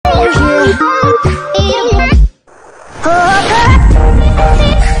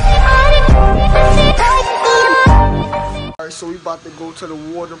about to go to the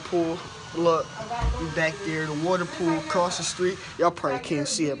water pool. Look, we back there, the water pool across the street. Y'all probably can't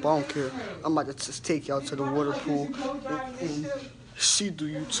see it, but I don't care. I'm about to just take y'all to the water pool. And she do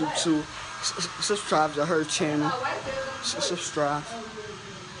YouTube too. Subscribe to her channel. Subscribe.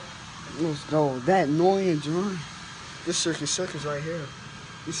 Let's go. That annoying drawing. This Circus right here.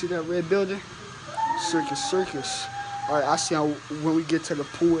 You see that red building? Circus. Alright, I see how when we get to the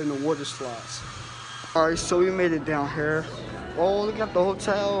pool and the water slides. Alright, so we made it down here. Oh, look at the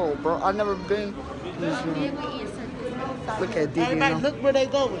hotel, bro. I never been. Look at DB. Everybody, look where they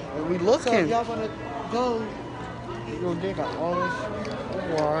going. We looking. So if y'all wanna go. Yo, they got all this.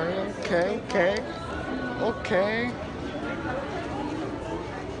 Alright, okay.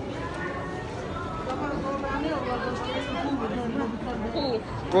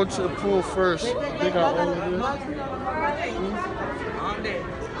 Go to the pool first. They got all of this.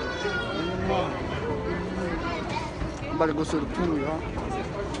 I'm about to go to the pool, y'all.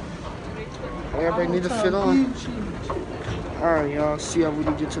 Everybody need to fit on. Alright, y'all. See how we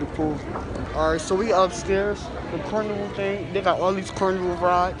get to the pool. Alright, so we upstairs. The carnival thing. They got all these carnival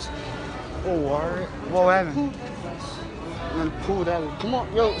rides. Oh, alright. What happened? And the pool, that way. Come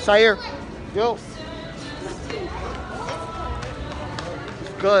on, yo, Sire. Yo.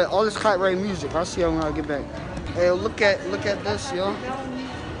 Good. All this copyright music. I'll see y'all when I get back. Hey, look at this, yo.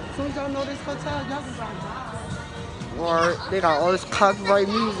 As soon as y'all know this hotel, y'all can drive. Alright, they got all this copyright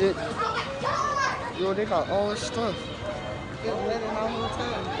music. Yo, they got all this stuff. It's lit in our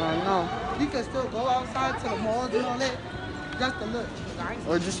hotel. I know. You can still go outside to the malls and all that. Just to look.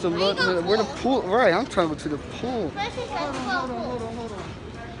 Or just to look. Where the pool? Right, I'm trying to go to the pool.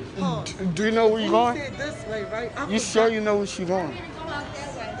 Hold on. Do you know where you're going? You said this way, right? You sure you know where she's going?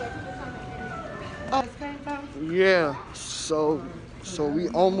 Oh, it's came from? Yeah. So we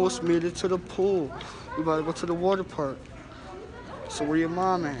almost made it to the pool. We about to go to the water park. So where your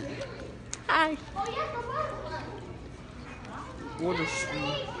mom at? Hi. Water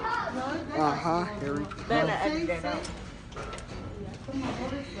stream. Here we go. Better not edit that out.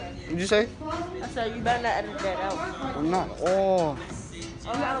 What'd you say? I said you better not edit that out. I'm not. Oh.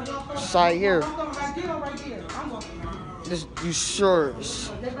 Side here. This, you sure?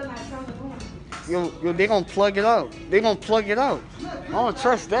 Yo, they gonna plug it out. They gonna plug it out. I don't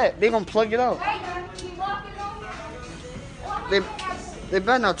trust that. They gonna plug it out. They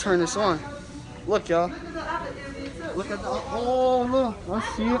better not turn this on. Look, y'all. Look at the. Oh, look. I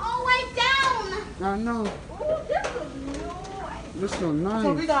see it. All the way down. I know. This so nice.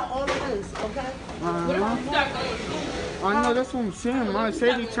 So we got all of this, okay? I know, that's what I'm saying. I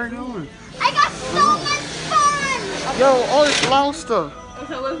say they turn it on. I got so much fun. Yo, all this loud stuff.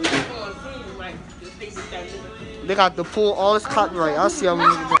 They got the pool, all this copyright. I'll see how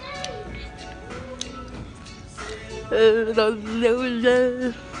many.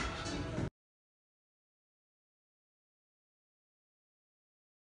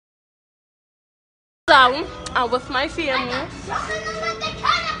 So, I'm with my family.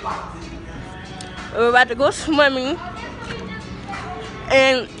 We're about to go swimming.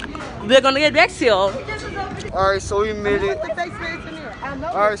 And we're gonna get back to y'all. Alright, so we made it.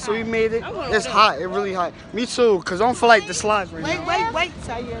 Alright, so we made it. It's hot, it's really hot. Me too, because I don't feel like the slides right now. Wait,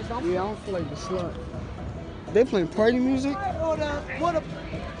 Sire. Yeah, I don't feel like the slide. They playing party music? The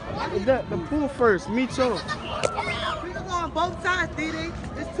pool first, me too. We can go on both sides, Didi.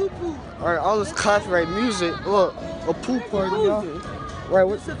 It's two pools. Alright, all this copyright music. Look, a pool party, y'all. Right,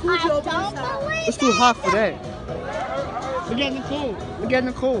 what's the Jacuzzi over this side. It's too hot for that. Look at Nicole. Look at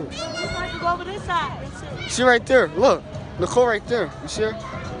Nicole. Let's go over this side. She right there. Look, Nicole right there. You see her? No.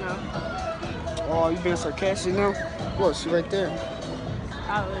 Oh, you being sarcastic now? Look, she right there.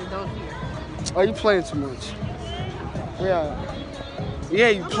 I really don't hear. Oh, you playing too much. Yeah. Yeah,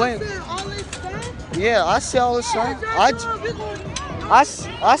 you playing. Yeah, I see all the sun. I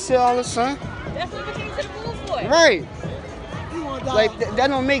see all the sun. That's what we came to the pool for. Right. Like, that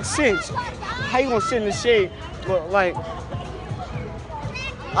don't make sense. How you gonna sit in the shade? But, like,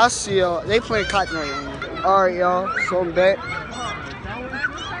 I see y'all. They playing copyright on me. Alright, y'all. So I'm back.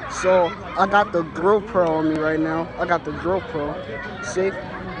 So, I got the GoPro on me right now. I got the GoPro. See?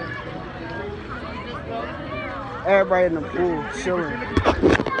 Everybody in the pool, chilling.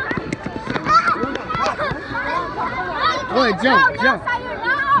 Go ahead, jump.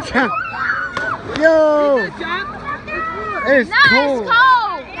 Yo! It's cold.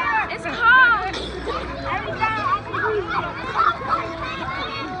 It's cold.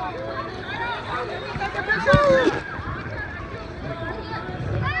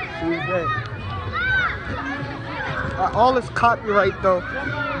 All this copyright though,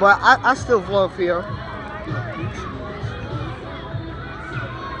 but I still vlog for y'all.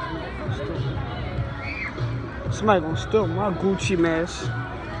 Somebody gonna steal my Gucci mask.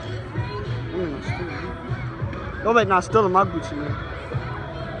 Nobody not stealing my Gucci mask.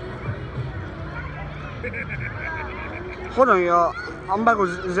 Hold on, y'all. I'm about to go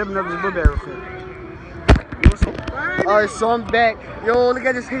zipping up this book bag real quick. Alright, so I'm back. Yo, look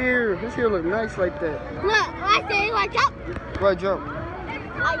at this hair. This hair look nice like that. Look, I say like jump. Right, jump.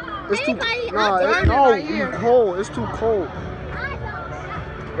 It's too you cold. It's too cold.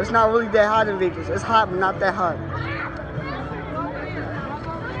 It's not really that hot in Vegas. It's hot, but not that hot.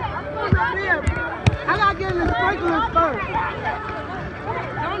 I gotta get in the sprinklers first.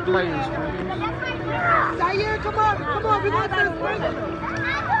 Zaire, come on, we going to the sprinklers.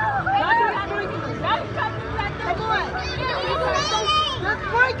 Come on. The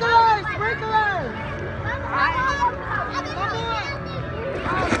sprinklers.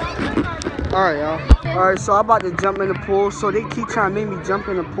 Alright, y'all. Alright, so I'm about to jump in the pool. So they keep trying to make me jump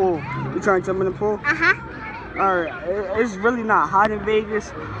in the pool. You trying to jump in the pool? Alright, it's really not hot in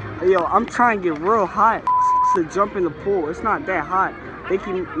Vegas. Yo, I'm trying to get real hot to jump in the pool. It's not that hot. They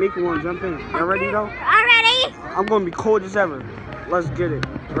keep making me want to jump in. You ready though? I'm ready. I'm gonna be cold as ever. Let's get it.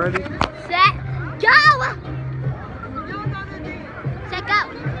 Ready? Set, go. Set, go.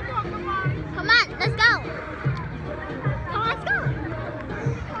 Come on, let's go. Let's go.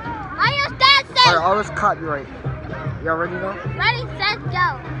 Are you dancing? Alright, all this copyright. Y'all ready though? Ready, set,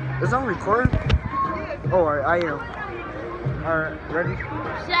 go. Is that recording? Oh, alright, I am. Alright, ready?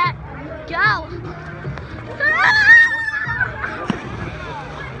 Set, go.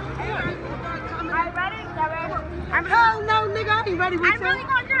 Hell no, nigga, I ain't ready with you. I'm really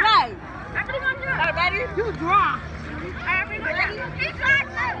gonna jump. Right. I'm really gonna jump. Are ready? You dry. I'm really gonna jump.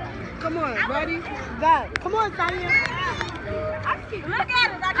 Exactly. Come on, ready? That. Come on, Zaire. Look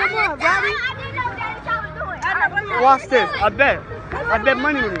at it. Come on, ready? I didn't know Daddy Shaw was doing it. Watch this. I bet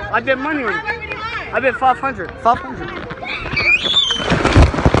money on it. I bet money on it. I bet 500. 500.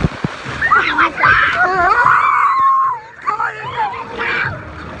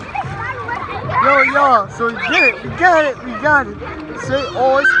 Yo, so we get it. We got it. Say,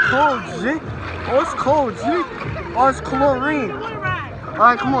 oh, it's cold, G. Oh, it's cold, G. Oh, it's chlorine.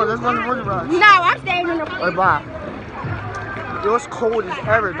 Alright, come on, let's run the water ride. No, I'm staying in the Alright, bye. Yo, it's cold as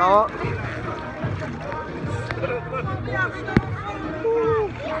ever, dog.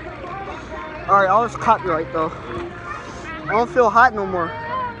 Alright, all this copyright though. I don't feel hot no more.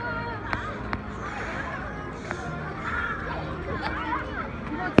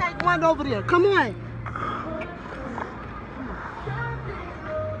 You're gonna take one over there. Come on.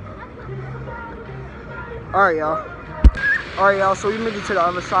 Alright, y'all, so we made it to the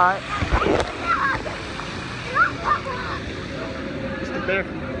other side. It's the bear. I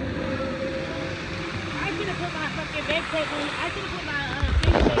should have put my fucking backpack on. I should have put my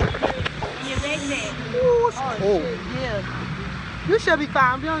in your backpack. Ooh, it's cold. Yeah. You should be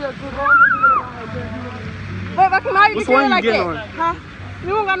fine. We don't have to go on. But come on, Which one you getting on? Huh? You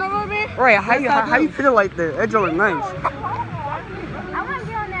don't got no rubber? Right, how you feel like that? That joint nice. I want to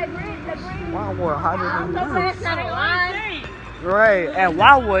get on that bridge. The bridge. Wildwood hotter than this. Not a line. Right, at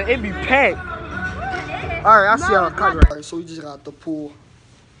Wildwood, it be packed. Alright, I see y'all cover. Alright, so we just got the pool.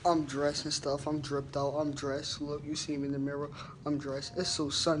 I'm dressed and stuff. I'm dripped out. I'm dressed. Look, you see me in the mirror. I'm dressed. It's so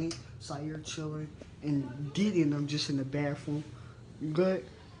sunny. Zaire chilling. And Didi and I'm just in the bathroom. You good?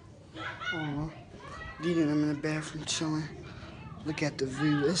 Aw. Didi and I'm in the bathroom chilling. Look at the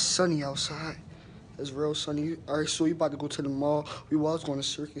view. It's sunny outside. It's real sunny. Alright, so we about to go to the mall. We was going to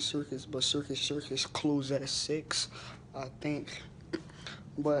Circus, but Circus closed at 6, I think.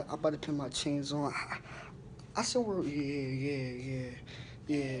 But I'm about to put my chains on. I said,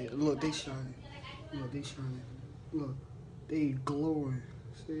 yeah. Look, they shining. Look, they glowing.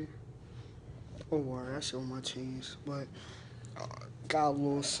 See? Oh, alright, I showed my chains. But got a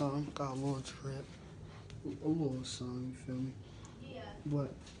little something, got a little drip. A little something, you feel me?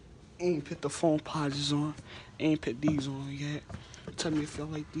 But ain't put the phone pods on. Ain't put these on yet. Tell me if y'all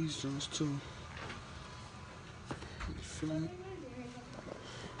like these joints too. You feel me?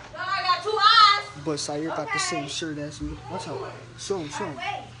 I got 2 eyes. But Zaire got the same shirt as me. Watch out. Show him.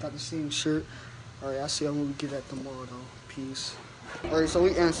 Got the same shirt. Alright, I'll see y'all when we get at the mall though. Peace. Alright, so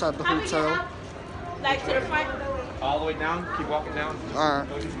we inside the hotel. Like to the front. All the way down. Keep walking down. Alright.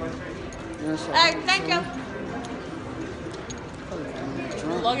 Thank you.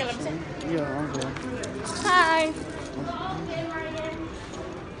 Logan, Yeah, I'm good. Hi.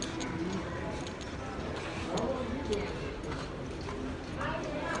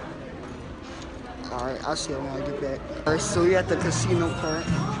 Alright, I'll see you when I get back. Alright, so we at the casino part.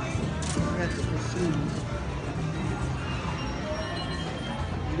 We're at the casino.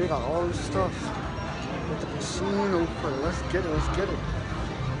 They got all this stuff. at the casino. Let's get it. Let's get it.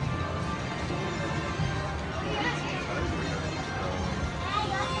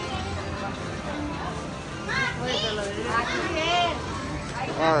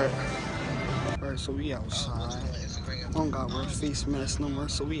 Alright, so we outside. I don't got wear face mask no more,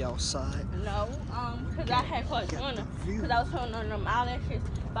 so we outside. No, cause I had caught Jonah, cause I was showing on them eyelashes,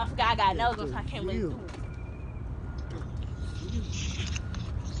 but I forgot I got nails on, so I can't really do it.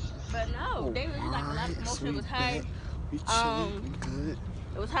 But no, they really like a lot of promotion. It was her. We chilling, we good.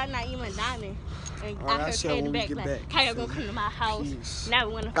 It was her, Naima, and Diamond. And Alright, I I heard see her in when the we back, get like, back. how y'all gonna come to my house? Peace. Now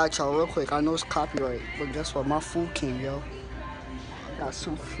we wanna. Got y'all real quick. I know it's copyright, but guess what? My food came, yo. Got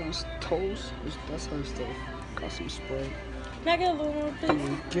some French toast. That's her stuff. Got some Sprite. Can I get a little more, please?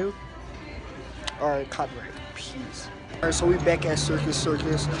 Thank you. Alright, copyright. Peace. Alright, so we back at Circus.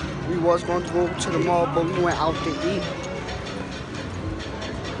 We was going to go to the mall, but we went out to eat.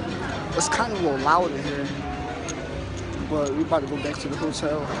 It's kind of a little loud in here, but we about to go back to the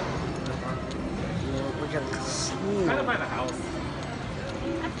hotel. Yeah, we got a casino. Kind of by the house.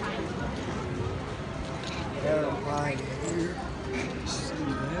 Everybody here. See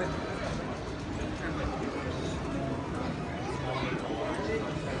that?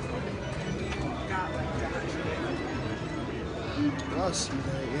 Y'all see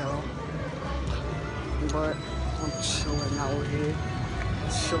that, yo. But I'm chilling out here.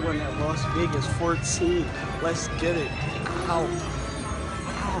 Chilling at Las Vegas 14. Let's get it. Ow.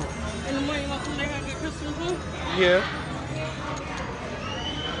 Ow. In the morning, you want to come back and get Christmas food? Yeah.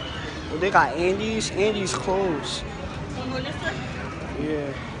 Well, they got Andy's. Andy's closed. You want this way?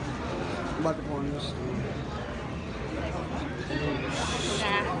 Yeah. I'm about to go on this thing.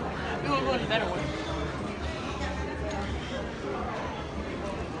 Nah. You want to go in the better one.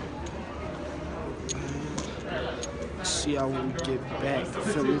 See how when we get back.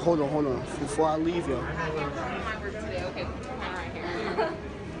 Feel me? Hold on. Before I leave, yo.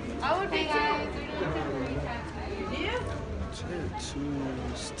 I would be guys.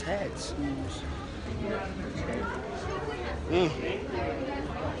 Tattoos.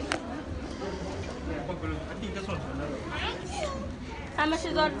 I think this one's another. How much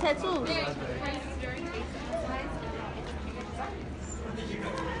is all the tattoos?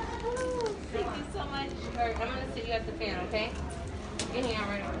 Thank you so much. I'm gonna sit you at the fan, okay? Get hang out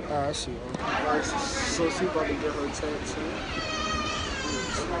right over here. Alright, I see. Alright, so she about to get her tattoo.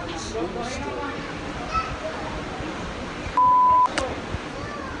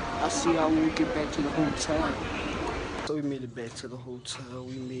 I see how when we get back to the hotel. So we made it back to the hotel.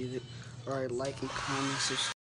 We made it. Alright, like and comment, subscribe.